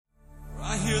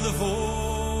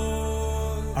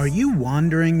Are you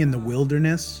wandering in the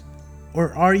wilderness,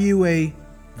 or are you a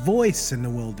voice in the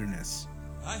wilderness?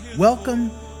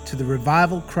 Welcome to the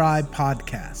Revival Cry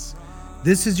podcast.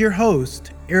 This is your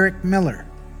host, Eric Miller.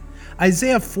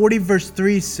 Isaiah 40 verse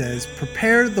 3 says,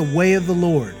 "Prepare the way of the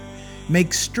Lord.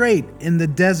 Make straight in the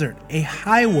desert a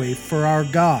highway for our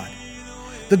God."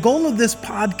 The goal of this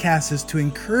podcast is to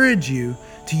encourage you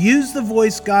to use the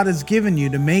voice God has given you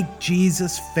to make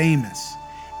Jesus famous.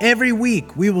 Every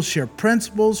week, we will share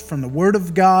principles from the Word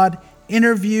of God,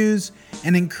 interviews,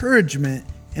 and encouragement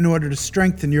in order to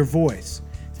strengthen your voice.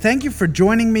 Thank you for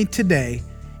joining me today,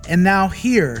 and now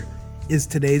here is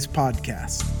today's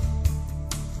podcast.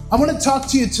 I want to talk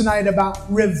to you tonight about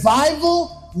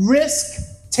revival risk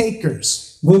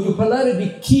takers. Voglio parlare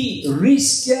di chi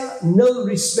rischia nel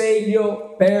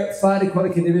risveglio per fare quello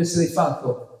che deve essere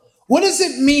fatto. What does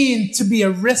it mean to be a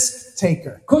risk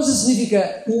taker? Cosa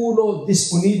significa uno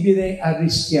disponibile a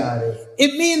rischiare?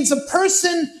 It means a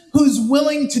person who's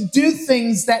willing to do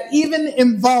things that even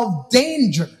involve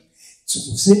danger.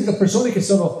 Significa persone che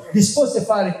sono disposte a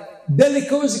fare delle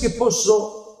cose che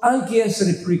possono anche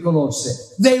essere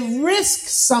pericolose. They risk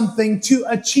something to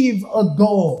achieve a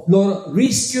goal. Loro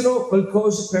rischiano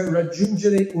qualcosa per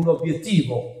raggiungere un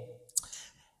obiettivo.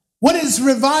 What is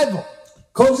revival?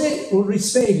 Cos'è un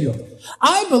risveglio?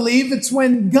 I believe it's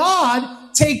when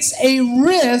God takes a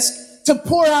risk to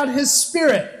pour out His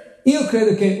Spirit. Io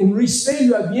credo che un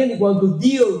risveglio avviene quando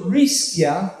Dio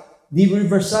rischia di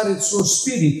riversare il suo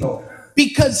spirito.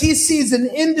 Because He sees an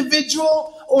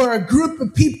individual or a group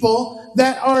of people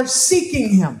that are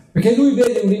seeking Him. Perché Lui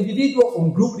vede un individuo o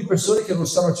un gruppo di persone che lo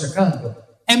stanno cercando.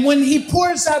 And when He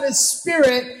pours out His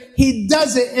Spirit, He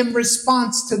does it in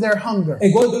response to their hunger. E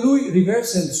quando Lui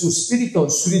riversa il suo spirito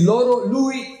su di loro,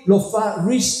 Lui lo fa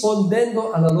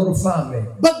rispondendo alla loro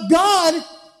fame. But God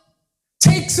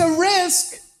takes a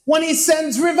risk when He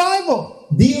sends revival.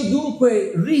 Dio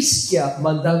dunque rischia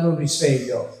mandando un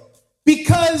risveglio.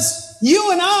 Because you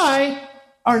and I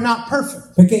are not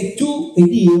perfect. Perché tu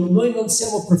ed io, noi non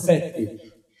siamo perfetti.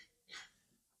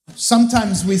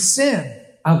 Sometimes we sin.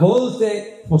 A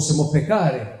volte possiamo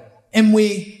peccare. And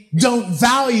we don't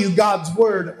value God's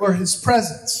word or His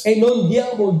presence. E non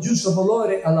diamo il giusto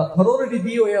valore alla parola di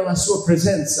Dio e alla sua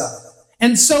presenza.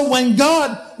 And so when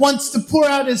God wants to pour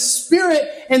out His Spirit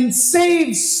and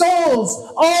save souls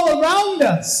all around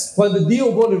us, quando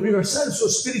Dio vuole riversare il suo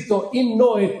spirito in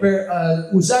noi per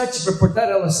usarci per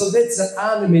portare alla salvezza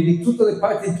anime di tutte le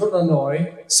parti intorno a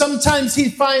noi, sometimes He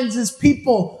finds His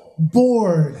people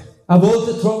bored. A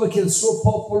volte trova che il suo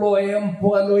popolo è un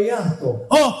po' annoiato.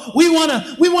 Oh, we want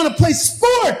to play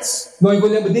sports. Noi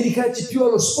vogliamo dedicarci più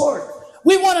allo sport.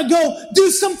 We want to go do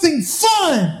something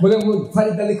fun. Vogliamo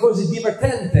fare delle cose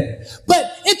divertenti.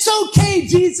 But it's okay,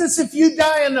 Jesus, if you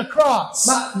die on the cross.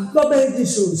 Ma va bene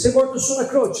Gesù, sei morto sulla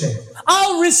croce.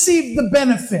 I'll receive the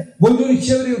benefit. Voglio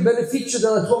ricevere il beneficio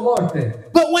della tua morte.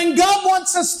 But when God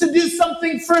wants us to do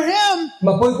something for Him,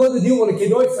 ma poi quando Dio vuole che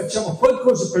noi facciamo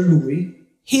qualcosa per Lui,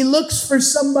 He looks for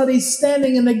somebody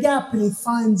standing in the gap and He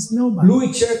finds nobody.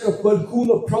 Lui cerca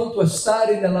qualcuno pronto a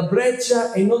stare nella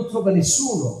breccia e non trova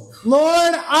nessuno.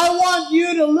 Lord, I want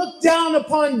you to look down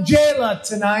upon Jayla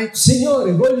tonight.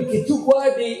 Signore, voglio che tu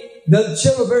guardi dal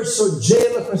cielo verso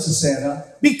Jayla questa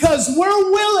sera. Because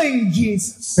we're willing,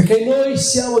 Jesus. Perché noi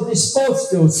siamo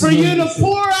disposti, for you to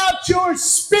pour out your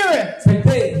Spirit. Per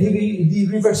te di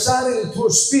riversare il tuo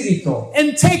spirito.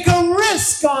 And take a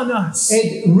risk on us.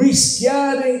 E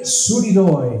rischiare su di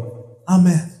noi.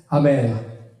 Amen. Amen.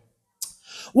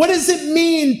 What does it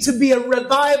mean to be a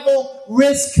revival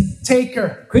risk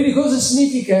taker? Quindi cosa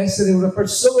significa essere una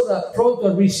persona pronta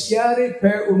a rischiare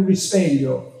per un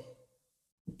risveglio?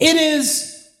 It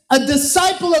is a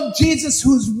disciple of Jesus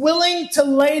who's willing to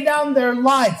lay down their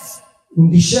life. Un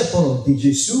discepolo di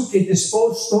Gesù che è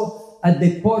disposto a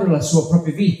deporre la sua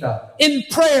propria vita. In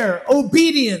prayer,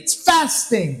 obedience,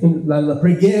 fasting. La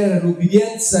preghiera,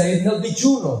 l'obbedienza e nel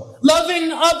digiuno.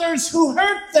 Loving others who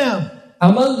hurt them.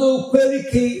 Amando quelli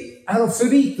che l'hanno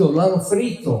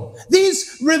ferito.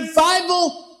 These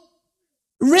revival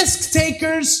risk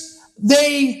takers,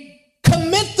 they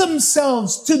commit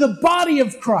themselves to the body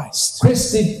of Christ.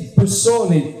 Queste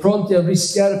persone pronte a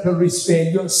rischiare per il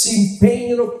risveglio si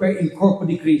impegnano per il corpo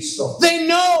di Cristo. They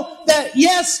know that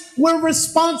yes, we're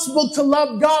responsible to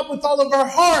love God with all of our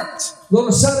heart.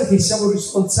 Loro sanno che siamo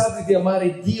responsabili di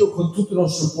amare Dio con tutto il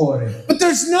nostro cuore. But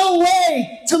there's no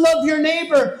way to love your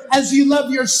neighbor as you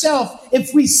love yourself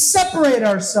if we separate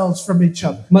ourselves from each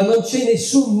other. Ma non c'è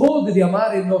nessun modo di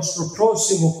amare il nostro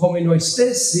prossimo come noi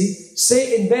stessi se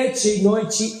invece noi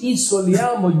ci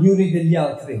isoliamo gli uni degli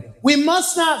altri. We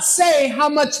must not say how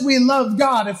much we love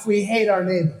God if we hate our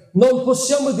neighbor. Non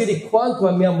possiamo dire quanto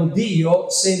amiamo Dio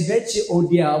se invece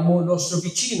odiamo il nostro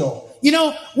vicino. You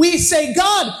know, we say,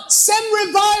 God, send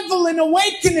revival and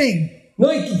awakening.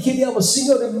 Noi chiediamo,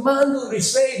 Signore, manda un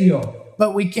risveglio.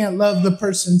 But we can't love the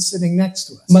person sitting next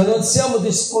to us. Ma non siamo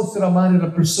disposti ad amare la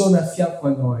persona a fianco a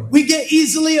noi. We get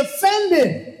easily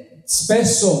offended.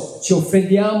 Spesso ci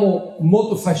offendiamo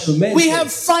molto facilmente. We have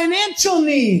financial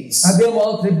needs. Abbiamo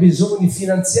altri bisogni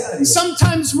finanziari.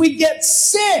 Sometimes we get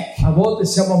sick. A volte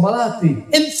siamo ammalati.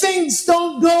 And things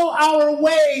don't go our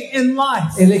way in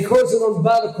life. E le cose non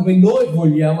vanno come noi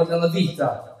vogliamo nella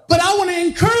vita. But I want to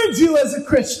encourage you as a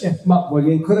Christian. Ma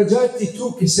voglio incoraggiarti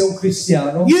tu che sei un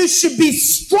cristiano. You should be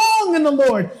strong in the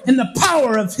Lord in the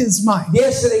power of His might. Di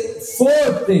essere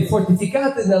forte,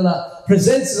 fortificate nella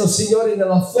presenza del Signore,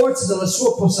 nella forza della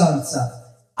sua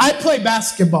possanza. I play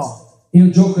basketball. Io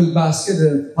gioco il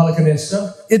basket,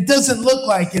 pallacanestro. It doesn't look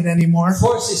like it anymore.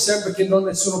 Forse sembra che non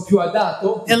ne sono più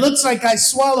adatto. It looks like I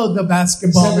swallowed the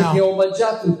basketball Sembra che now. ho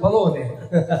mangiato il pallone.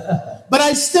 But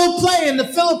I still play in the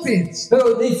Philippines.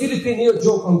 Però nei Filippini io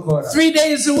gioco ancora. 3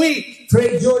 days a week.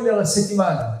 3 giorni alla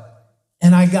settimana.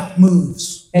 And I got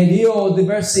moves. Ed io ho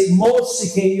diverse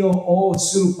mosse che io ho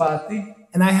sviluppati.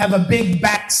 And I have a big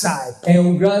backside. È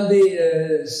un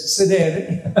grande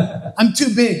sedere. I'm too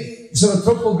big. Sono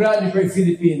troppo grandi per i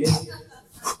filippini.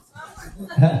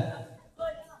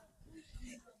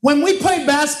 When we play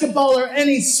basketball or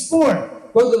any sport,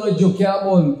 Quando noi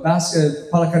giochiamo il basket,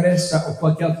 pallacanestro o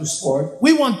qualche altro sport,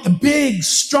 we want the big,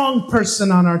 strong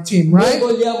person on our team, noi right?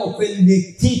 vogliamo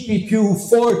quelli tipi più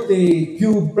forti,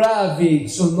 più bravi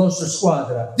sulla nostra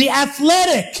squadra. The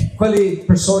athletic, Quelle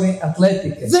persone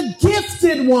atletiche. the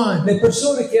gifted one. Le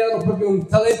persone che hanno proprio un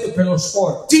talento per lo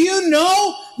sport. Do you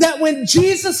know that when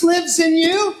Jesus lives in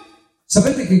you,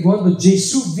 Sapete che quando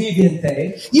Gesù vive in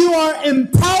te, you are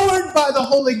empowered by the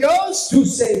Holy Ghost? tu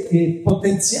sei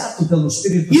potenziato dallo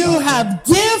Spirito You Santo. have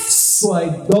gifts. Tu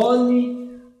hai doni,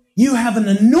 You have an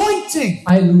anointing.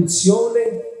 hai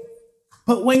l'unzione,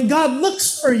 But when God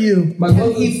looks for you, Ma can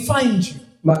quando- He find you?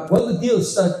 ma quando Dio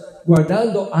sta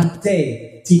guardando a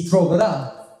te, ti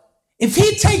troverà. If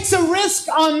He takes a risk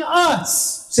on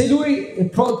us, Se Lui è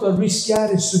pronto a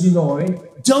rischiare su di noi,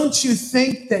 don't you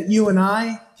think that you and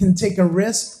I can take a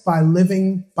risk by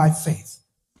living by faith?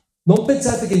 non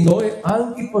pensate che noi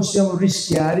anche possiamo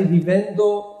rischiare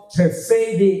vivendo per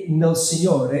fede nel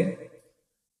Signore?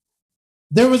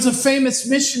 There was a famous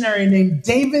missionary named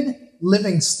David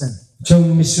Livingstone. C'è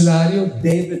un missionario,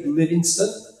 David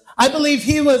Livingstone. I believe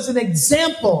he was an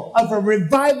example of a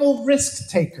revival risk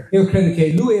taker. Io credo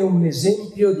che lui è un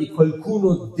esempio di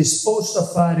qualcuno disposto a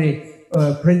fare,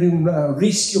 prendere un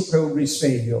rischio per un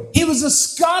risveglio. He was a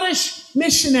Scottish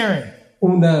missionary.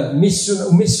 Un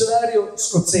missionario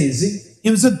scozzese, He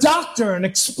was a doctor, an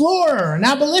explorer, an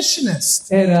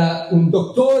abolitionist. era un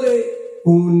dottore,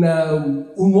 un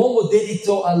uomo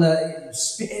dedito al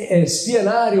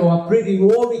spianario, a aprire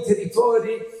nuovi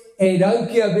territori ed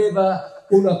anche aveva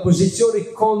una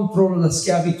posizione contro la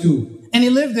schiavitù. And he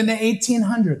lived in the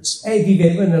 1800s. E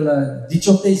viveva nel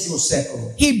XVIII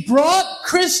secolo. He brought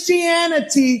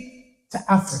Christianity to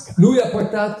Africa. Lui ha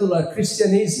portato il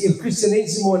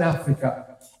cristianesimo in Africa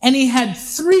And he had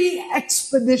 3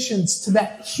 expeditions to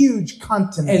that huge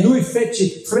continent. e lui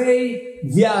fece 3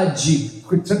 viaggi,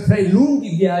 3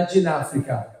 lunghi viaggi in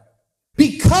Africa.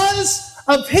 Because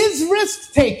of his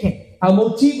risk taking, A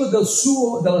motivo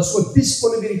della sua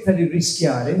disponibilità di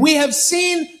rischiare, we have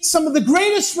seen some of the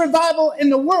greatest revival in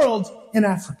the world in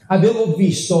Africa. abbiamo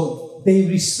visto dei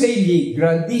risvegli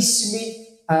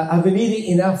grandissimi avvenire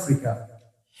in Africa.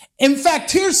 In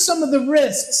fact, here's some of the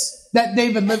risks that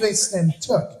David Livingstone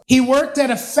took. He worked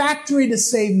at a factory to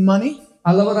save money.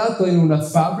 Ha lavorato in una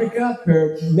fabbrica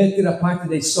per mettere a parte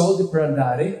dei soldi per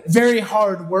andare, Very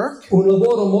hard work. un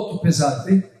lavoro molto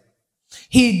pesante.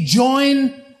 He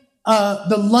joined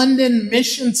the London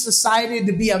Mission Society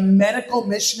to be a medical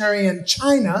missionary in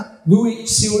China. Lui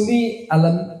si unì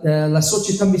alla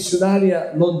società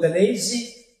missionaria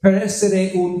londinese per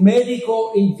essere un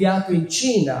medico inviato in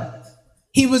Cina.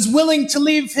 He was willing to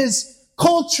leave his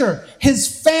culture, his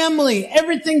family,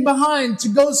 everything behind to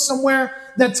go somewhere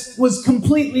that was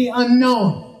completely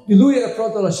unknown. E lui era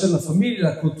pronto a lasciare la famiglia,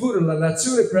 la cultura, la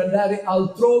nazione per andare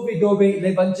altrove dove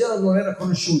l'Evangelo non era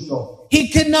conosciuto. He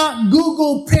could not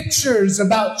Google pictures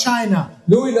about China.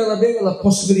 Lui non aveva la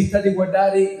possibilità di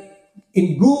guardare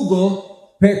in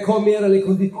Google per come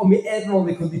erano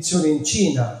le condizioni in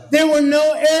Cina. There were no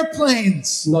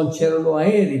airplanes. Non c'erano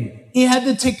aerei. He had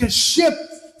to take a ship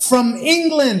from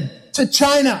England to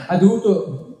China. Ha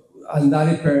dovuto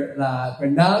andare per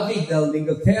navi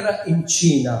dall'Inghilterra in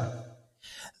Cina.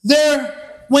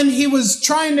 When he was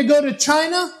trying to go to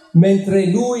China, Mentre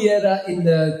lui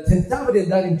tentava di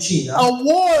andare in Cina, a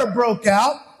war broke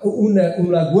out,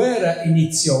 una guerra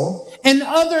iniziò, and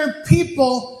other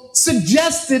people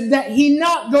suggested that he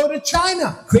not go to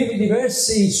China. Quindi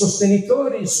diversi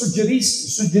sostenitori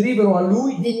suggerivano a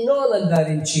lui di non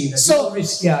andare in Cina, di non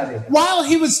rischiare. While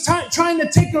he was trying to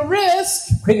take a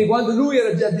risk, quindi quando lui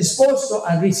era già disposto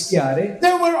a rischiare,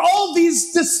 there were all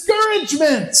these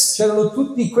discouragements. C'erano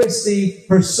tutti questi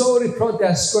persone pronte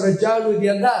a scoraggiarlo di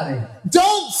andare.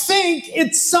 Don't think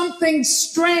it's something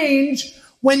strange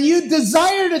when you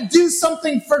desire to do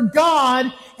something for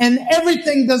God and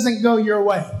everything doesn't go your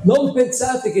way. Non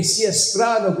pensate che sia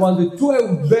strano quando tu hai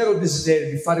un vero desiderio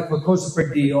di fare qualcosa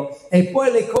per Dio e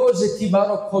poi le cose ti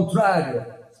vanno al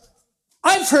contrario.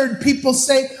 I've heard people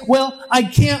say, well, I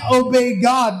can't obey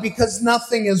God because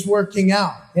nothing is working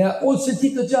out. Ho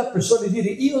sentito già persone dire,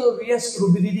 io non riesco a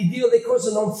obbedire a Dio, le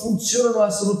cose non funzionano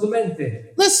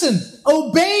assolutamente. Listen,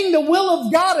 obeying the will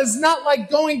of God is not like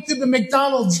going through the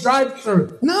McDonald's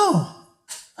drive-thru. No.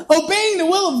 Obeying the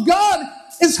will of God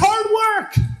is hard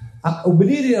work.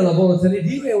 Obbedire alla volontà di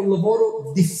Dio è un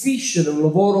lavoro difficile, un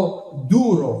lavoro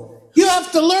duro. You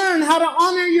have to learn how to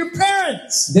honor your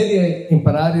parents. Devi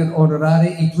imparare a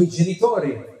onorare i tuoi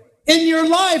genitori. In your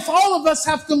life, all of us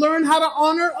have to learn how to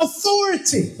honor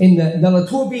authority. Nella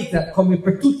tua vita, come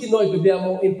per tutti noi,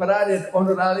 dobbiamo imparare a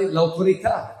onorare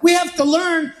l'autorità. We have to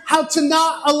learn how to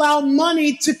not allow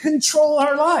money to control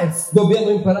our life.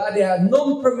 Dobbiamo imparare a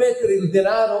non permettere il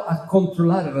denaro a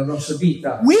controllare la nostra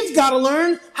vita. We've got to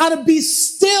learn how to be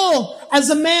still as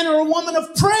a man or a woman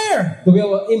of prayer.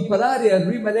 Dobbiamo imparare a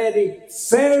rimanere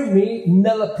fermi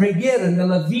nella preghiera,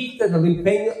 nella vita,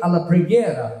 nell'impegno alla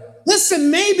preghiera. Listen,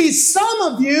 maybe some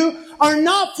of you are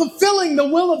not fulfilling the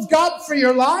will of God for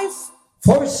your life.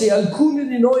 Forse alcuni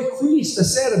di noi qui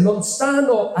stasera non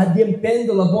stanno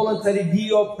adempiendo la volontà di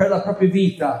Dio per la propria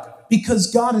vita. Because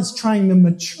God is trying to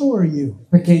mature you.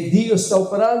 Perché Dio sta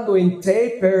operando in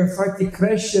te per farti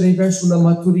crescere verso una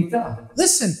maturità.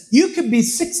 Listen, you could be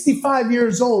 65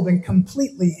 years old and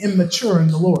completely immature in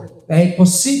the Lord. È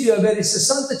possibile avere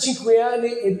 65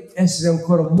 anni e essere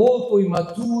ancora molto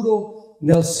immaturo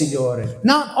nel Signore.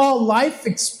 Not all life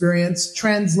experience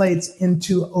translates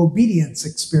into obedience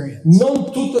experience.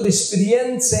 Non tutte le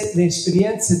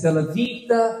esperienze della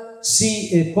vita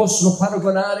si possono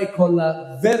paragonare con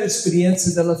la vera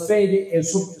esperienza della fede e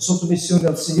sottomissione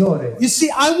al Signore. You see,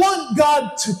 I want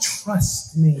God to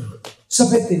trust me.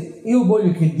 Sapete, io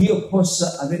voglio che Dio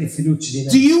possa avere fiducia di me.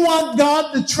 Do you want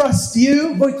God to trust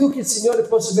you? Vuoi tu che il Signore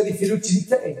possa avere fiducia di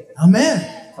te? Amen.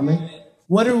 Amen.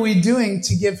 What are we doing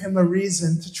to give him a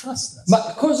reason to trust us?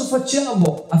 Ma cosa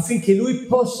facciamo affinché lui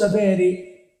possa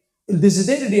avere il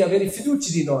desiderio di avere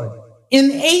fiducia di noi? In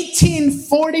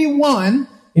 1841,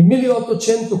 nel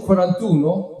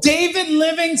 1841, David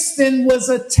Livingstone was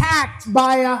attacked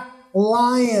by a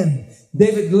lion.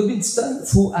 David Livingstone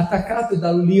fu attaccato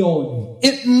dal leone.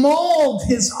 It mauled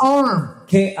his arm.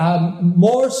 Che ha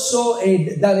morso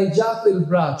e danneggiato il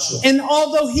braccio. And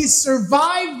although he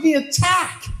survived the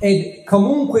attack, e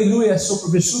comunque lui ha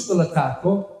sopravvissuto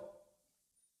l'attacco,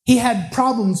 he had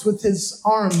problems with his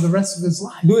arm the rest of his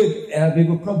life. Lui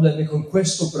aveva problemi con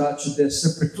questo braccio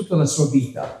per tutta la sua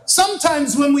vita.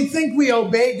 Sometimes when we think we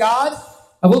obey God,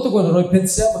 a volte quando noi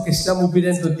pensiamo che stiamo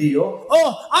obbedendo a Dio,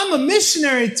 oh, I'm a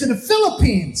missionary to the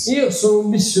Philippines. Io sono un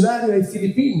missionario ai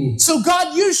Filippini. So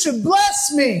God, you should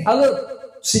bless me. Allora,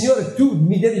 Signore, tu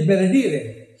mi devi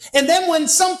benedire. And then when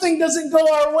something doesn't go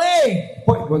our way,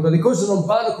 poi quando le cose non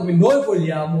vanno come noi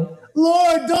vogliamo,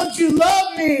 Lord, don't you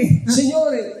love me?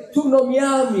 Signore, tu non mi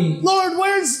ami. Lord,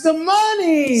 where's the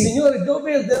money? Signore,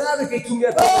 dov'è il denaro che tu mi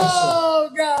hai promesso?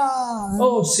 Oh, God.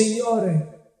 Oh,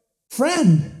 Signore.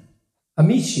 Friend.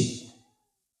 Amici.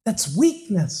 That's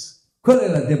weakness. Quella è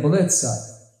la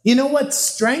debolezza. You know what's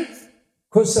strength?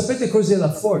 Sapete cos'è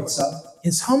la forza?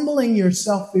 Is humbling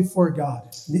yourself before God.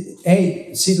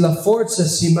 La forza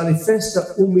si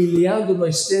manifesta umiliando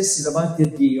noi stessi davanti a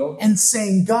Dio. And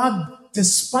saying, God,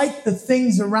 despite the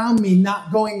things around me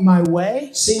not going my way,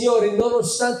 Signore,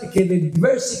 nonostante che le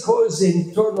diverse cose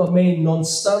intorno a me non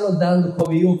stanno andando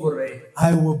come io vorrei,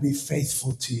 I will be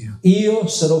faithful to you. Io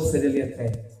sarò fedele a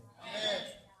te.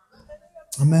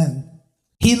 Amen.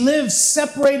 He lived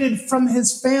separated from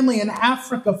his family in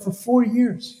Africa for 4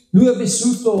 years. Lui ha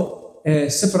vissuto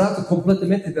separato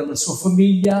completamente dalla sua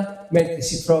famiglia mentre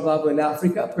si trovava in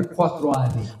Africa per 4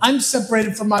 anni. I'm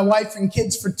separated from my wife and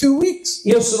kids for 2 weeks.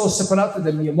 Io sono separato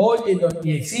da mia moglie e dai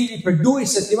miei figli per 2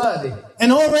 settimane.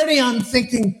 And already I'm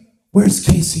thinking, Where's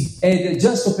Casey? Ed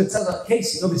già sto pensando a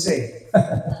Casey, dove sei?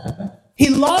 He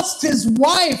lost his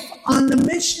wife on the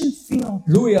mission field.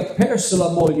 Lui ha perso la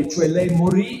moglie, cioè lei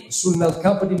morì nel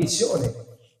campo di missione.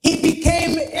 He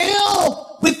became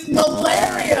ill with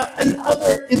malaria and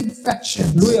other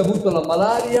infections. Lui ha avuto la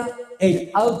malaria e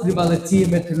altre malattie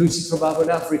mentre lui si trovava in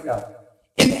Africa.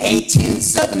 In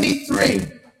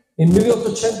 1873, Nel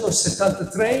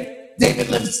 1873 David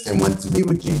Livingstone went to be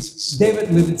with Jesus.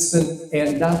 David Livingstone è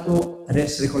andato ad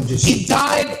essere con Gesù. He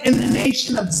died in the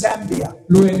nation of Zambia.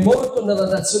 Lui è morto nella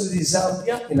nazione di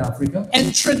Zambia, in Africa.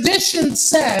 And tradition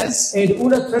says Ed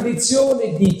una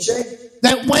tradizione dice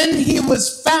that when he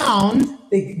was found,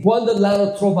 che quando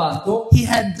l'hanno trovato, he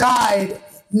had died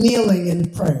kneeling in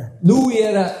prayer. lui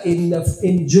era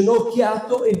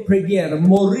inginocchiato in preghiera,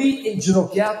 morì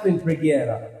inginocchiato in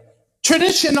preghiera.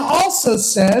 Tradition also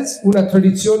says Una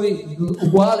tradizione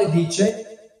uguale dice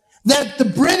that the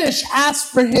British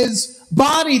asked for his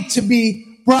body to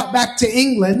be brought back to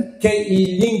England, che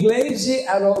gli inglesi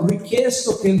hanno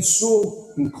richiesto che il suo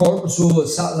corpo,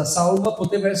 la salma,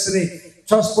 poteva essere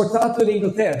trasportato in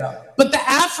Inghilterra. but the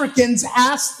Africans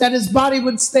asked that his body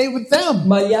would stay with them.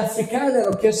 Ma gli africani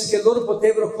hanno chiesto che loro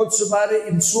potevano conservare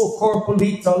il suo corpo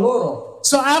lì tra loro.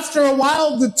 So after a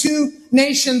while, the two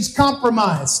nations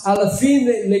compromised. Alla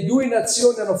fine le due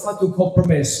nazioni hanno fatto un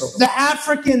compromesso. The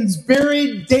Africans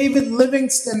buried David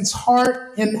Livingstone's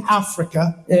heart in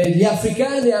Africa, Gli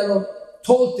africani hanno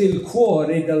tolto il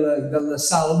cuore dalla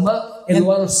salma e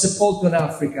lo hanno sepolto in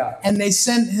Africa. and they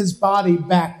sent his body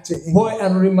back to England. Poi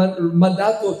hanno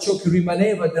mandato ciò che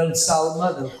rimaneva del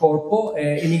salma, del corpo,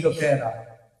 in Inghilterra.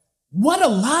 What a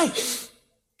life!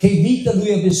 Che vita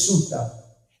lui ha vissuta.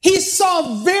 He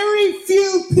saw very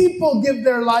few people give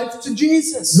their life to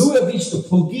Jesus. Lui ha visto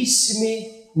pochissimi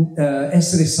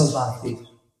essere salvati.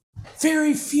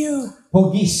 Very few.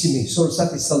 Pochissimi sono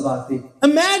stati salvati.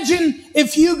 Imagine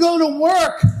if you go to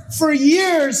work for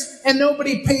years and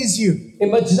nobody pays you.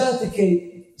 Immaginate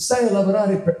che stai a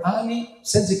lavorare per anni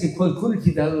senza che qualcuno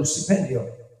ti dà lo stipendio.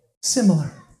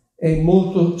 Similar. È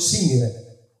molto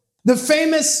simile. The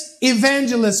famous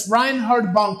evangelist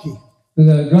Reinhard Bonnke.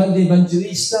 Il grande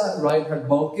evangelista Reinhard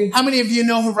Bonnke. How many of you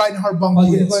know who Reinhard Bonnke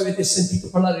Quanti di is? voi avete sentito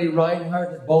parlare di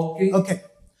Reinhard Bonnke? Okay.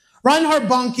 Reinhard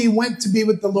Bonnke went to be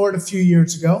with the Lord a few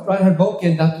years ago, Reinhard Bonnke è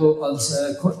andato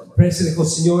per essere col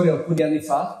Signore alcuni anni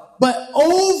fa, but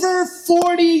over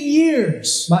 40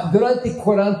 years, ma durante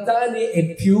 40 anni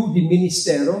e più di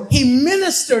ministero, he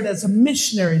ministered as a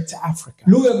missionary to Africa.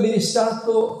 lui ha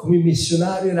ministrato come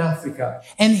missionario in Africa.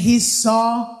 And he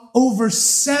saw over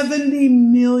 70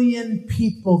 million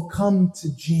people come to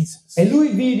Jesus. E lui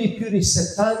vide più di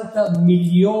 70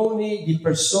 milioni di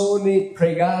persone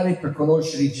pregare per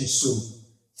conoscere Gesù.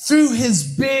 Through his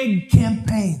big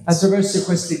campaigns. Attraverso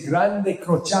queste grandi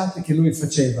crociate che lui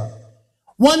faceva.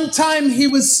 One time he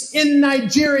was in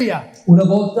Nigeria Una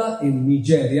volta in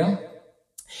Nigeria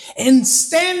and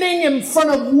standing in front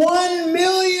of 1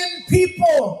 million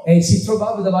people. e si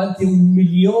trovava davanti a 1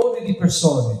 milione di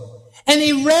persone. And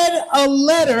he read a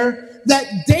letter that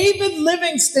David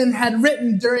Livingstone had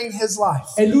written during his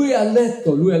life. E lui ha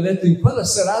letto in quella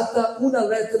serata una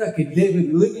lettera che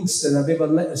David Livingstone aveva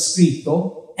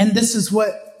scritto. And this is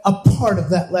what a part of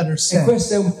that letter E said.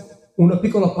 questa è una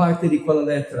piccola parte di quella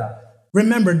lettera.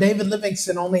 Remember, David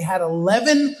Livingstone only had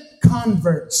 11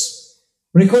 converts.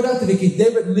 Ricordatevi che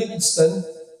David Livingstone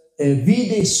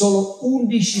vide solo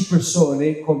 11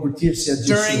 persone convertirsi a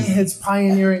During Gesù his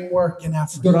pioneering work in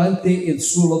Africa. durante il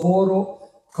suo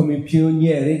lavoro come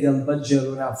pionieri del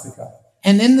Vangelo in Africa.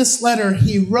 And in this letter,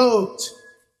 he wrote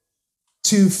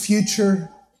to future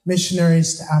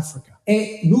missionaries to Africa.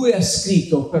 E lui ha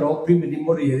scritto però, prima di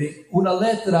morire, una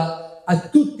lettera a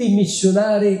tutti i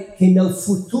missionari che nel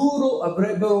futuro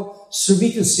avrebbero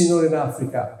servito il Signore in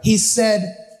Africa. He said,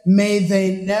 may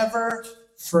they never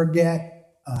forget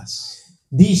us.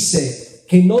 Disse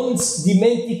che non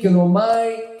dimentichino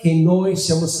mai che noi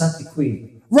siamo stati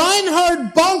qui.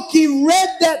 Reinhard Bonnke read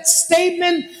that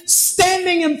statement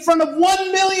standing in front of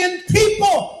 1 million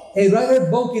people. E Reinhard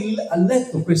Bonnke ha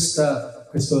letto questa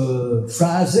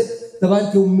frase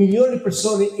davanti a 1 milione di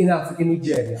persone in Africa e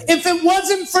Nigeria. If it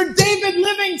wasn't for David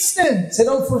Livingstone, Se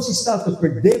non fosse stato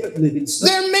per David Livingstone,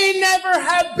 there may never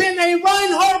have been a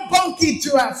Reinhard Bonnke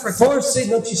to Africa. forse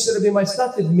non ci sarebbe mai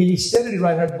stato il ministero di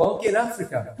Reinhard Bonnke in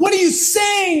Africa. What are you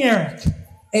saying, Eric?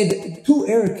 E tu,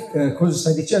 Eric, cosa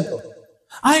stai dicendo?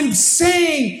 I'm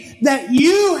saying that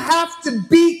you have to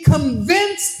be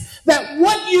convinced that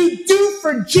what you do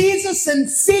for Jesus in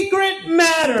secret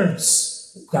matters.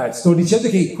 sto dicendo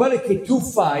che quello che tu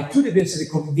fai, tu devi essere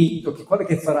convinto che quello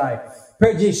che farai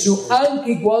per Gesù,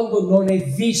 anche quando non è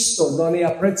visto, non è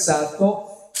apprezzato,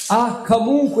 ha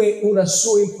comunque una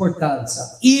sua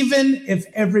importanza. Even if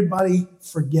everybody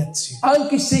forgets you.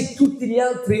 Anche se tutti gli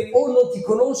altri o non ti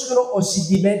conoscono o si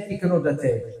dimenticano da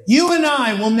te. You and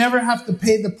I will never have to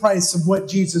pay the price of what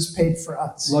Jesus paid for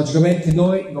us. Logicamente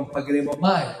noi non pagheremo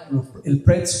mai il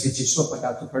prezzo che Gesù ha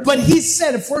pagato per But noi. he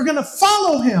said if we're going to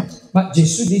follow him, Ma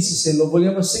Gesù disse se lo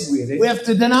vogliamo seguire, we have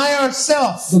to deny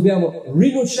ourselves, dobbiamo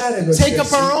rinunciare a noi take up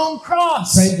stessi, our own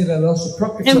cross, prendere la nostra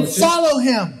propria and croce follow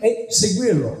him. e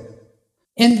seguirlo.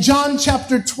 In John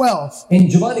chapter 12, E in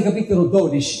Giovanni capitolo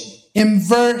 12, in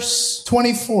verse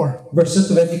 24,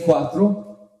 versetto 24,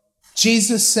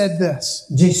 Jesus said this,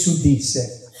 Gesù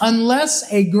disse: unless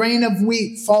a grain of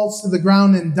wheat falls to the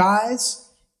ground and dies,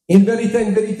 in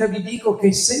verità vi dico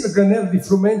che se il granello di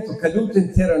frumento caduto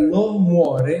in terra non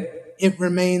muore, it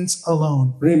remains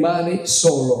alone. rimane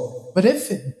solo. But if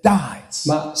it dies,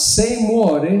 Ma se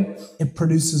muore, it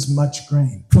produces much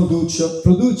grain.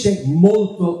 produce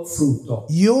molto frutto.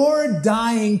 You're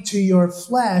dying to your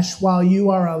flesh while you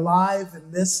are alive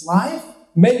in this life.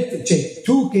 Mentre, cioè,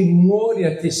 tu che muori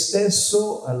a te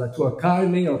stesso, alla tua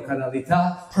carne o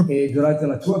carnalità e durante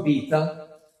la tua vita,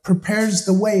 prepares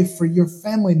the way for your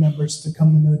family members to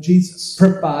come to know Jesus.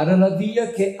 prepara la via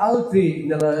che altri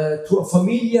nella tua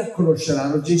famiglia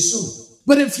conosceranno Gesù.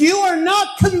 But if you are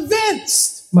not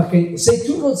convinced, Ma che se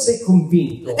tu non sei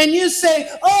convinto, and you say,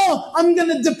 oh, I'm going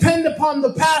to depend upon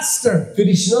the pastor, tu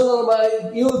dici no, ma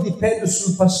io dipendo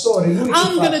sul pastore, lui che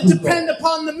I'm fa going to tutto. depend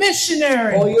upon the O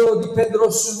missionary, io dipenderò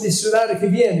sul missionario che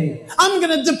viene, I'm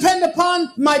going to depend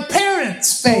upon my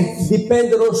parents' faith.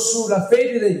 dipenderò sulla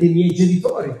fede dei miei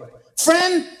genitori.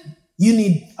 Friend, you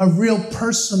need a real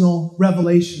personal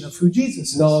revelation of who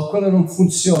Jesus is. No, quello non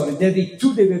funziona.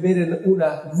 Tu devi avere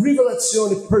una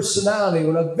rivelazione personale,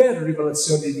 una vera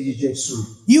rivelazione di Gesù.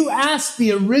 You ask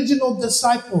the original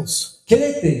disciples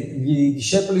Chiedete gli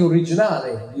discepoli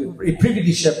originali, i primi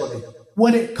discepoli,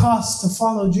 what it costs to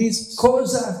follow Jesus.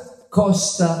 cosa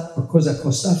ha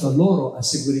costato a loro a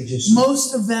seguire Gesù.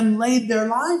 Most of them laid their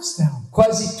lives down.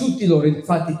 Quasi tutti loro,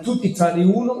 infatti tutti tranne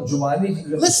uno, Giovanni,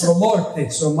 sono morti,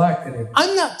 sono martiri.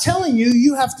 I'm not telling you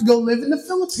you have to go live in the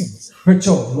Philippines.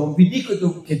 Perciò non vi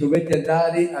dico che dovete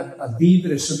andare a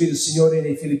vivere e servire il Signore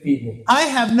nei Filippini.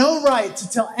 I have no right to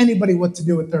tell anybody what to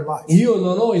do with their life. Io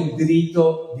non ho il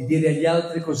diritto di dire agli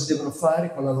altri cosa devono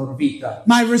fare con la loro vita.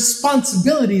 My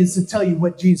responsibility is to tell you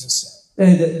what Jesus said.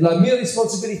 La mia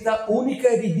responsabilità unica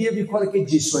è di dirvi quello che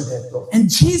Gesù ha detto. And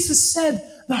Jesus said,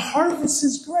 the harvest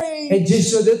is great. E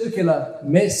Gesù ha detto che la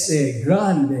messa è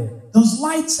grande. Those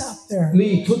lights out there,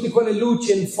 Lì, tutte quelle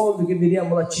luci in fondo che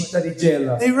vediamo la città di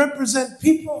Gela, they represent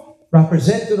people.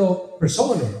 rappresentano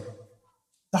persone.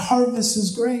 The harvest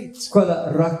is great. Quella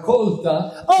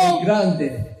raccolta Oh. è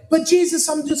grande. But Jesus,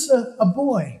 I'm just a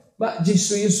boy. Ma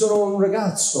Gesù, io sono un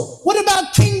ragazzo. What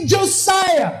about King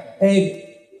Josiah? E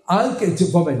anche,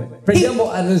 va bene, prendiamo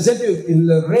ad esempio il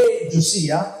re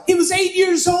Giosia. He was 8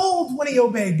 years old when he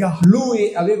obeyed God.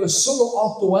 Lui aveva solo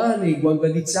 8 anni quando ha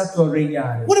iniziato a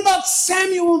regnare. What about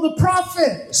Samuel the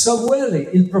prophet? Samuele,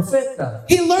 il profeta,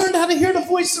 He learned how to hear the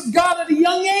voice of God at a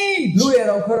young age. lui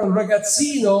era ancora un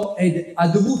ragazzino e ha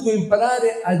dovuto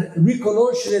imparare a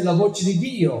riconoscere la voce di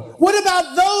Dio. What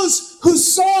about those who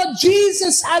saw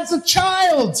Jesus as a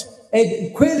child?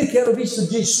 E quelli che hanno visto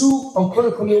Gesù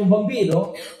ancora come un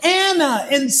bambino, Anna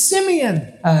and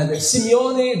Simeon.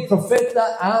 Simeone, il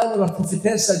profeta, Anna, la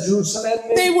profetessa a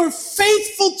Gerusalemme, They were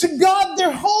faithful to God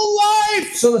their whole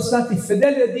life. sono stati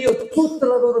fedeli a Dio tutta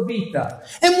la loro vita.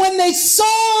 And when they saw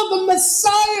the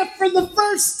Messiah for the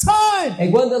first time, E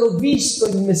quando hanno visto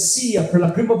il Messia per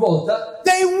la prima volta,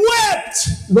 they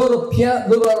wept. loro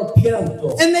hanno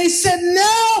pianto And they said,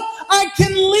 now I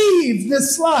can leave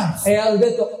this life. e hanno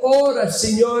detto: ora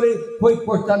Signore puoi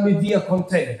portarmi via con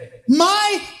te.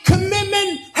 My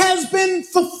commitment has been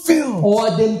fulfilled. Ho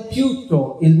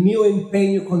adempiuto il mio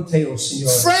impegno con te, oh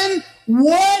Signore. Friend,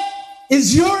 what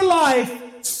is your life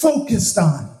focused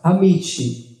on?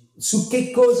 Amici, su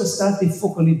che cosa state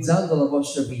focalizzando la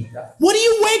vostra vita? What do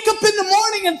you wake up in the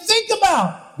morning and think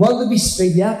about? Quando vi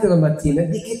svegliate la mattina,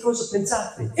 di che cosa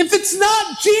pensate? If it's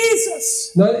not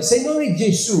Jesus, Se non è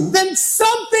Gesù, then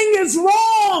something is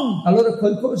wrong. allora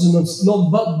qualcosa non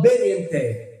va bene in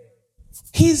te.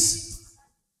 He's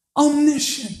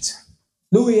omniscient,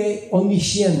 Lui è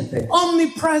onnisciente,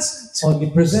 omnipresent.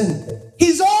 onnipresente,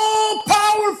 He's all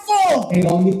powerful. è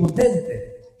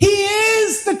onnipotente. He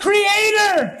is the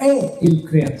creator. È il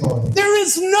creatore. There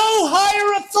is no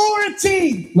higher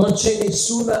authority. Non c'è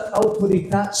nessuna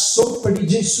autorità sopra di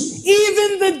Gesù.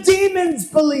 Even the demons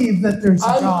believe that there's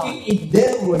a Anche God. i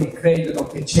demoni credono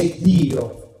che c'è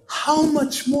Dio. How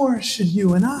much more should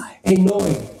you and I? E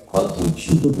noi quanto in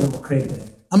più dobbiamo credere?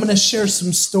 I'm going to share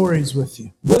some stories with you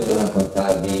Voglio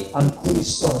raccontarvi alcune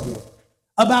storie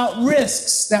about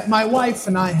risks that my wife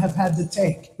and I have had to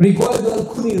take. riguardo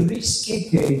alcuni rischi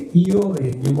che io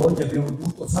e mia moglie abbiamo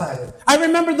dovuto fare. I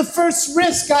remember the first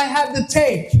risk I had to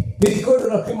take. Mi ricordo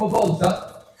la prima volta,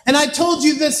 And I told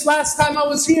you this last time I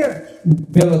was here.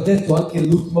 ve l'ho detto anche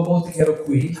l'ultima volta che ero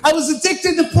qui, I was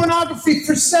addicted to pornography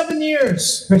for 7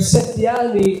 years. per 7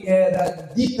 anni era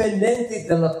dipendente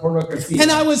dalla pornografia. And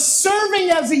I was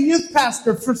serving as a youth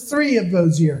pastor for 3 of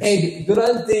those years. E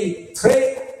durante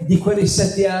 3 di quei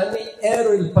 7 anni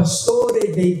ero il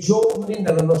pastore dei giovani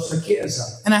nella nostra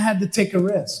chiesa And I had to take a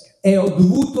risk. e ho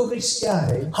dovuto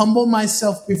rischiare, Humble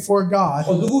myself before God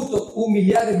ho dovuto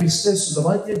umiliare me stesso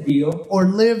davanti a Dio or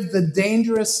live the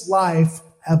dangerous life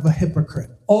of a hypocrite.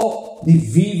 o di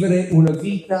vivere una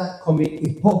vita come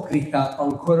ipocrita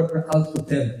ancora per altro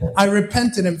tempo. I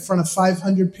repented in front of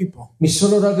 500 people. Mi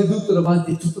sono ravveduto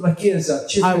davanti a tutta la chiesa,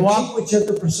 circa I walk-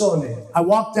 500 persone. I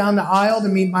walked down the aisle to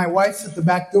meet my wife at the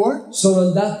back door. Sono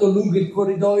andato lungo il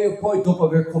corridoio, poi dopo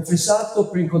aver confessato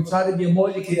per incontrare mia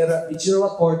moglie che era vicino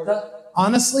alla porta.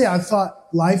 Honestly, I thought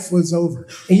life was over.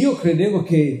 E io credevo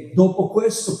che dopo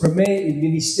questo per me il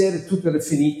ministero tutto era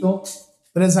finito,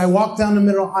 But as I walked down the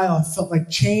middle aisle, I felt like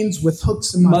chains with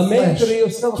hooks in ma my flesh mentre io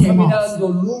stavo came off. camminando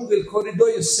lungo il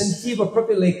corridoio sentivo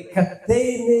proprio le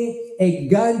catene e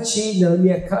ganci nella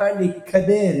mia carne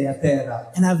cadere a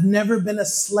terra And I've never been a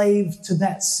slave to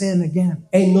that sin again.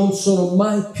 e non sono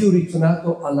mai più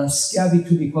ritornato alla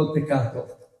schiavitù di quel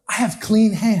peccato. I have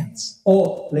clean hands.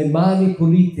 Ho le mani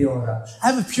pulite ora, I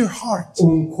have a pure heart.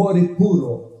 un cuore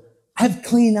puro, I have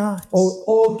clean eyes. ho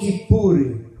occhi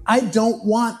puri. I don't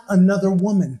want another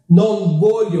woman. Non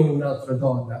voglio un'altra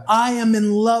donna. I am in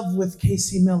love with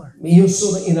Casey Miller. Io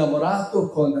sono innamorato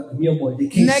con mia moglie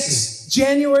Casey. Next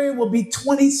January will be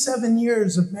 27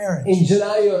 years of marriage. In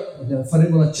gennaio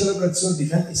faremo la celebrazione di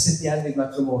 27 anni di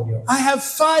matrimonio. I have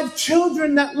 5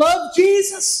 children that love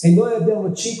Jesus. E noi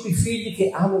abbiamo 5 figli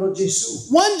che amano Gesù.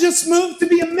 One just moved to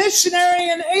be a missionary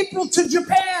in April to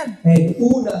Japan. E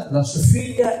una, la sua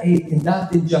figlia, è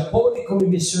andata in Giappone come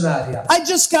missionaria. I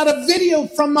just got a video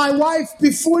from my wife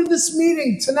before this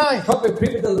meeting tonight Proprio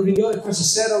prima della riunione questa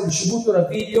sera ho ricevuto un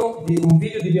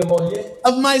video di mia moglie,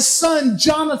 of my son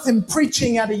Jonathan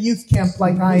preaching at a youth camp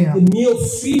like I di am. mio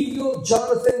figlio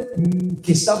Jonathan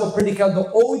che stava predicando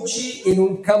oggi in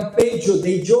un campeggio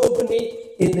dei giovani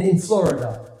in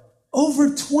Florida.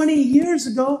 Over 20 years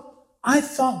ago, I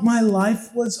thought my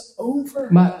life was over.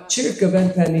 Ma circa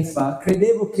 20 anni fa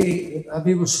credevo che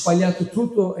avevo sbagliato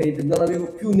tutto e non avevo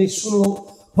più nessuna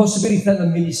possibilità nel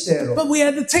ministero, But we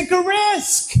had to take a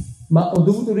risk. ma ho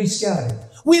dovuto rischiare.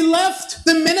 We left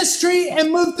the ministry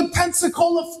and moved to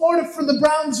Pensacola, Florida for the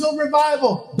Brownsville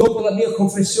revival. Dopo la mia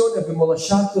confessione abbiamo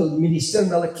lasciato il ministero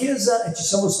nella chiesa e ci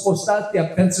siamo spostati a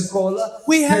Pensacola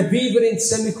We had- per vivere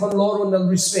insieme con loro nel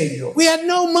risveglio. We had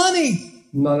no money.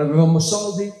 Non avevamo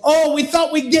soldi. Oh, we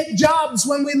thought we'd get jobs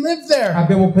when we lived there.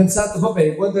 Abbiamo pensato,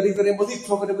 vabbè, quando arriveremo lì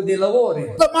troveremo dei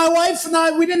lavori. But my wife and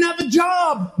I, we didn't have a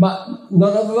job. Ma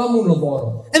non avevamo un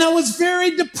lavoro. And I was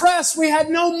very depressed. We had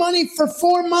no money for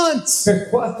 4 months. Per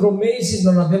 4 mesi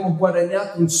non abbiamo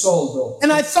guadagnato un soldo.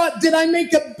 And I thought, did I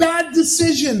make a bad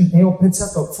decision? E ho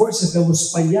pensato, forse abbiamo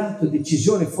sbagliato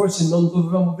decisione, forse non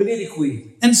dovevamo venire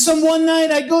qui. And some one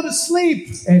night I go to sleep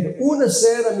Ed una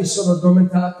sera mi sono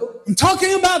addormentato and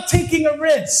talking about taking a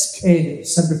risk. e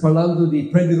sempre parlando di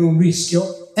prendere un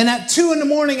rischio. And at 2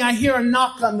 a.m, I hear a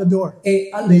knock on the door. E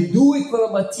alle 2 quella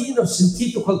mattina ho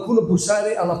sentito qualcuno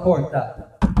bussare alla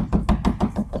porta.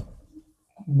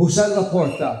 Bussare alla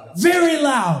porta. Very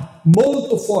loud.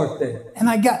 Molto forte. And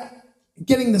I got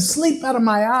getting the sleep out of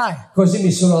my eye. Così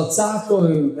mi sono alzato,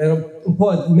 ero un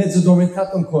po' mezzo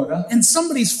addormentato ancora. And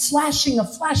somebody's flashing a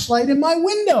flashlight in my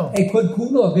window. E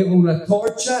qualcuno aveva una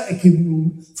torcia e che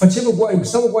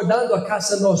stavo guardando a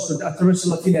casa nostra attraverso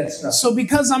la finestra. So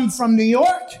because I'm from New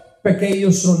York, Perché io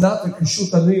sono nato e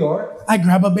cresciuto a New York, I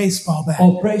grab a baseball bat.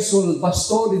 ho preso il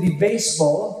bastone di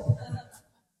baseball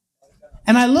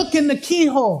And I look in the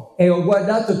keyhole e ho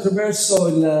guardato attraverso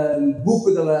il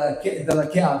buco della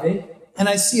chiave and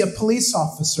I see a police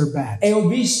officer badge. e ho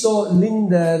visto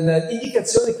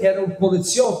l'indicazione che era un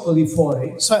poliziotto lì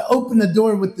fuori. So I open the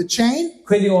door with the chain.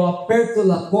 Quindi ho aperto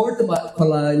la porta ma con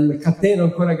la catena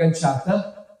ancora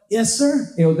agganciata Yes,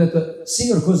 sir. e ho detto,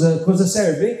 signor, cosa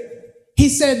serve? He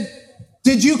said,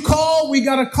 "Did you call? We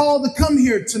got a call to come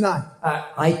here tonight."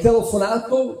 Hai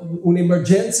telefonato,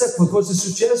 un'emergenza, qualcosa è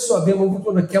successo, abbiamo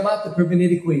avuto una chiamata per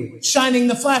venire qui. Shining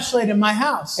the flashlight in my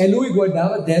house. E lui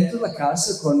guardava dentro la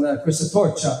casa con questa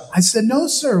torcia. I said, "No,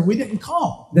 sir, we didn't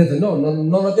call." Ha detto, no,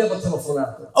 non abbiamo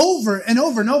telefonato. Over and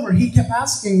over and over, he kept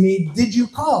asking me, "Did you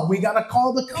call? We got a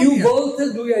call to come Più here." volte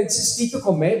lui ha insistito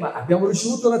con me, ma abbiamo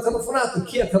ricevuto una telefonata.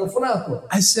 Chi ha telefonato?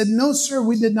 I said, "No, sir,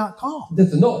 we did not call." Ha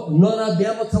detto, no, non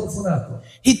abbiamo telefonato.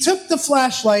 He took the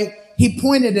flashlight, he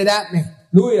pointed it at me,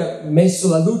 Lui ha messo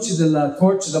la luce della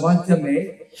torcia davanti a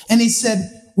me. and he said,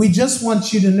 "We just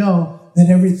want you to know that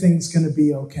everything's going to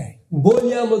be okay."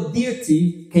 Vogliamo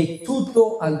dirti che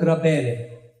tutto andrà bene.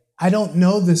 I don't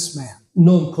know this man.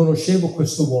 Non conoscevo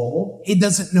questo uomo, He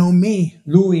doesn't know me,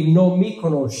 lui non mi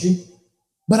conosce,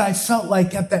 but I felt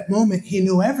like at that moment he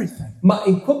knew everything. ma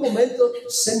in quel momento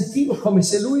sentivo come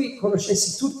se lui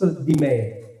conoscesse tutto di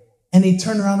me. And he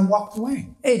turned around and walked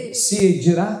away. E si è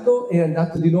girato, è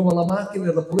andato di nuovo alla macchina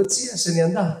della polizia e se n'è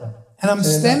andata. And I'm Se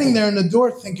n'è standing andato. there in the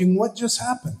door thinking, what just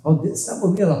happened?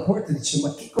 Stavo lì alla porta e dicevo,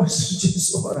 ma che cosa è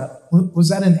successo ora? Was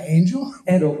that an angel?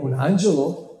 Ero un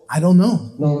angelo? I don't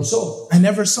know. Non lo so. I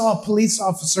never saw a police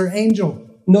officer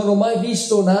angel. Non ho mai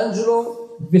visto un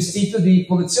angelo vestito di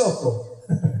poliziotto.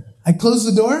 I close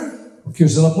the door, Ho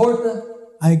chiuso la porta,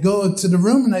 I go to the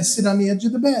room and I sit on the edge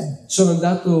of the bed. sono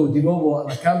andato di nuovo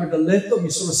alla camera da letto, mi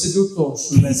sono seduto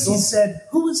sul letto He said,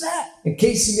 "Who was that?" e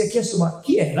Casey mi ha chiesto, ma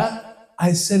chi era?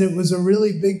 I said it was a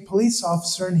really big police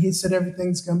officer, and he said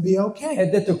everything's going to be E okay. ha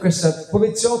detto questo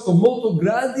poliziotto molto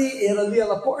grande era lì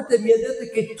alla porta e mi ha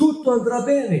detto che tutto andrà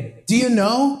bene. Do you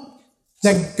know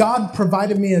that God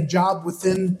provided me a job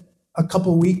within a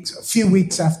few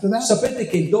weeks after that? Sapete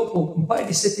che dopo un paio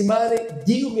di settimane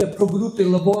Dio mi ha provveduto il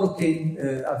lavoro che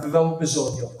avevamo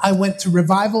bisogno. I went to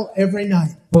revival every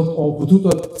night. Ho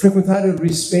potuto frequentare il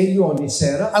risveglio ogni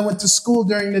sera I went to school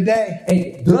during the day,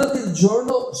 e durante il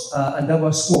giorno andavo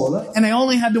a scuola and I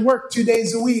only had to work 2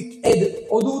 days a week. ed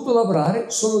ho dovuto lavorare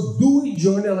solo 2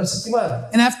 giorni alla settimana.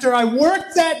 And after I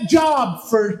worked that job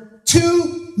for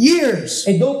 2 years,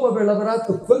 E dopo aver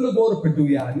lavorato quel lavoro per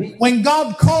 2 anni, when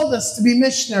God called us to be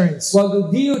missionaries, quando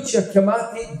Dio ci ha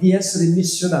chiamati di essere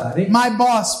missionari, my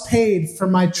boss paid for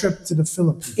my trip to the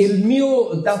Philippines. il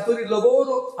mio datore di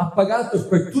lavoro ha pagato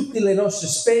per tutte le nostre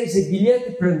spese e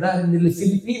biglietti per andare nelle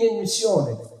Filippine in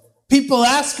missione. People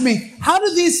ask me, how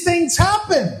do these things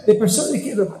happen? Le persone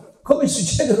chiedono come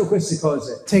succedono queste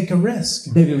cose. Take a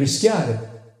risk. Devi rischiare.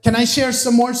 Can I share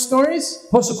some more stories?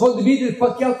 Posso condividere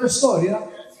qualche altra storia?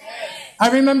 I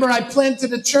remember I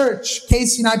planted a church.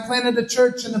 Casey and I planted a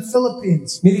church in the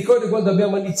Philippines. Mi ricordo quando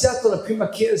abbiamo iniziato la prima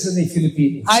chiesa nei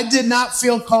Filippini. I did not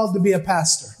feel called to be a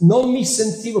pastor. Non mi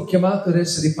sentivo chiamato ad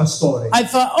essere pastore. I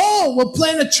thought, oh, we'll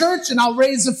plant a church and I'll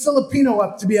raise a Filipino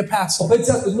up to be a Ho pastor.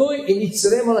 pensato, noi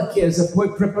inizieremo la chiesa,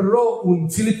 poi preparerò un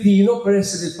filippino per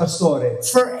essere il pastore.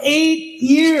 For 8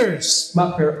 years,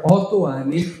 Ma per 8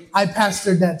 anni I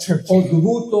pastored that church. ho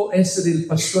dovuto essere il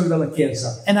pastore della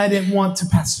chiesa And I didn't want to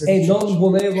pastor e the church. non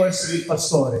volevo essere il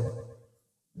pastore.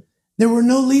 There were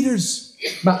no leaders.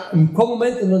 Ma in quel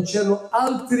momento non c'erano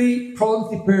altri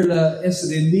pronti per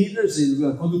essere il leaders,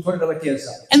 il conduttore della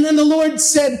chiesa. And then the Lord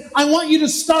said, I want you to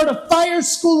start a fire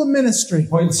school of ministry.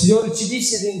 Poi il Signore ci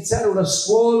disse di iniziare una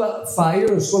scuola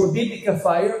fire, una scuola biblica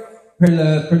fire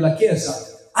per la chiesa.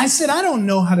 I said, I don't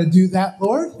know how to do that,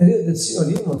 Lord. E io ho detto,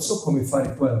 Signore, io non so come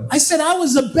fare quello. I said, I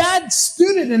was a bad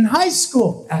student in high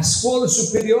school. A scuola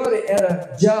superiore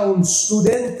era già un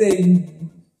studente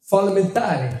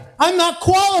fallimentare, I'm not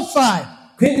qualified.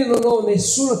 quindi non ho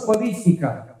nessuna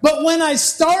qualifica. But when I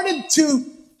started to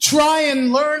try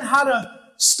and learn how to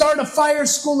start a fire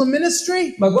school of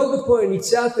ministry, Ma quando poi ho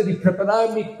iniziato a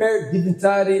prepararmi per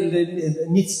diventare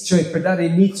cioè per dare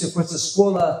inizio a questa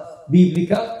scuola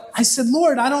biblica, I said,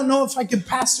 Lord, I don't know if I could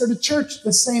pastor the church at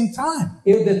the same time.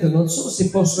 e ho detto non so se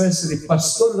posso essere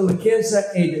pastore della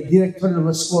chiesa e direttore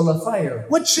della scuola fire.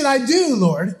 What should I do,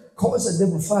 Lord? Cosa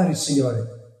devo fare,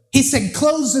 Signore? He said,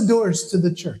 close the doors to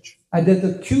the church. Ha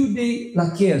detto chiudi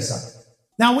la chiesa.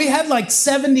 Now we had like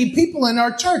 70 people in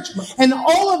our church, and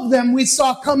all of them we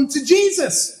saw come to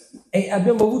Jesus. E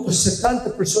abbiamo avuto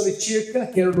 70 persone circa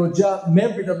che erano già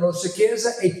membri della nostra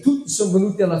chiesa e tutti sono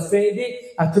venuti alla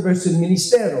fede attraverso il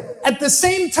ministero. At the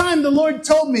same time the Lord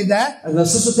told me that, Allo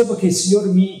stesso tempo che il Signore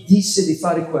mi disse di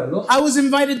fare quello, I was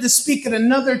invited to speak at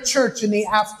another church in the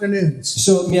afternoons.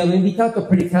 mi hanno invitato a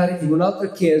predicare in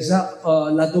un'altra chiesa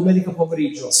la domenica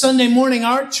pomeriggio. Sunday morning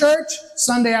our church,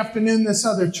 Sunday afternoon this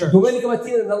other church. Domenica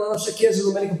mattina nella nostra chiesa,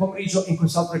 domenica pomeriggio in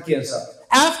quest'altra chiesa.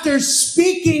 After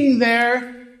speaking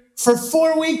there for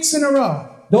 4 weeks in a row,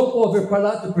 Dopo aver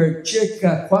parlato per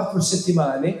circa 4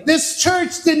 settimane, this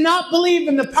church did not believe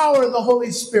in the power of the Holy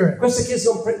Spirit. questa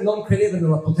chiesa non credeva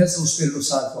nella potenza dello Spirito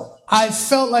Santo. I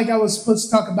felt like I was supposed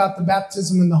to talk about the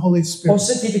baptism in the Holy Ho Spirit.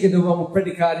 sentito che dovevamo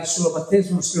predicare sulla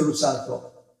battesimo dello Spirito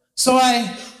Santo. So I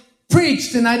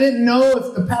preached and I didn't know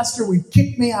if the pastor would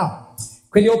kick me out.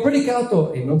 Quindi ho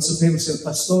predicato e non sapevo se il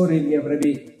pastore mi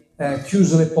avrebbe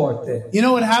chiuso le porte. You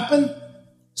know what happened?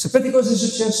 Sapete cosa è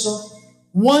successo?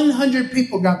 100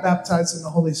 people got baptized in the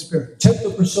Holy Spirit.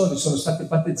 100 persone sono state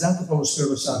battezzate con lo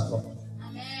Spirito Santo.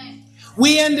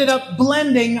 We ended up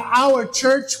blending our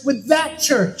church with that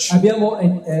church. Abbiamo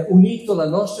unito la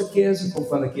nostra chiesa con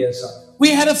quella chiesa.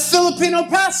 We had a Filipino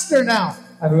pastor now.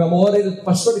 Avevamo ora il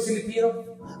pastore filippino.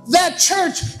 That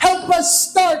church helped us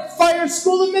start Fire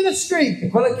School of Ministry. E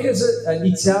quella chiesa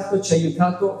ci ha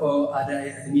aiutato ad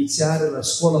iniziare la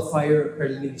scuola Fire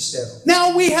per il ministero.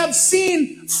 Now we have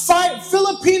seen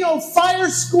Filipino Fire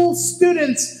School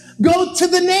students go to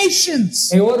the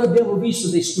nations. E ora abbiamo visto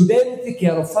dei studenti che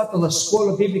hanno fatto la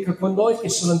scuola biblica con noi che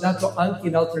sono andati anche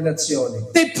in altre nazioni.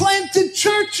 They planted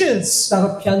churches.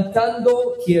 Stanno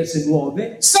piantando chiese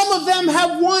nuove. Some of them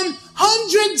have won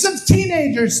hundreds of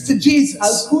teenagers to Jesus.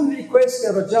 Alcuni di questi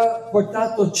hanno già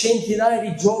portato centinaia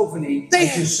di giovani a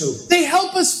Gesù. They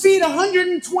help us feed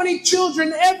 120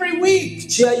 children every week.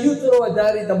 Ci aiutano a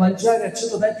dare da mangiare a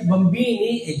 120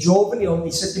 bambini e giovani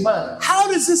ogni settimana. How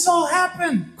does this all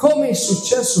happen? Come è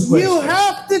successo questo? You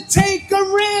have to take a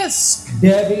risk.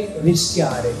 Devi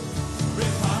rischiare.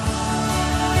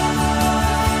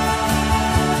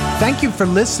 Thank you for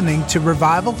listening to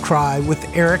Revival Cry with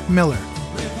Eric Miller.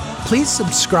 Please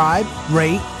subscribe,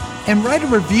 rate, and write a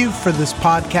review for this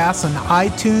podcast on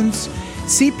iTunes,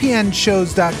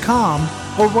 cpnshows.com,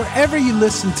 or wherever you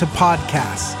listen to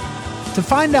podcasts. To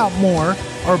find out more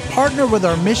or partner with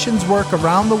our missions work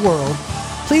around the world,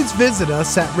 please visit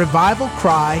us at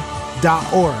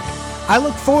revivalcry.org. I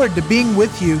look forward to being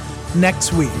with you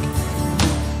next week.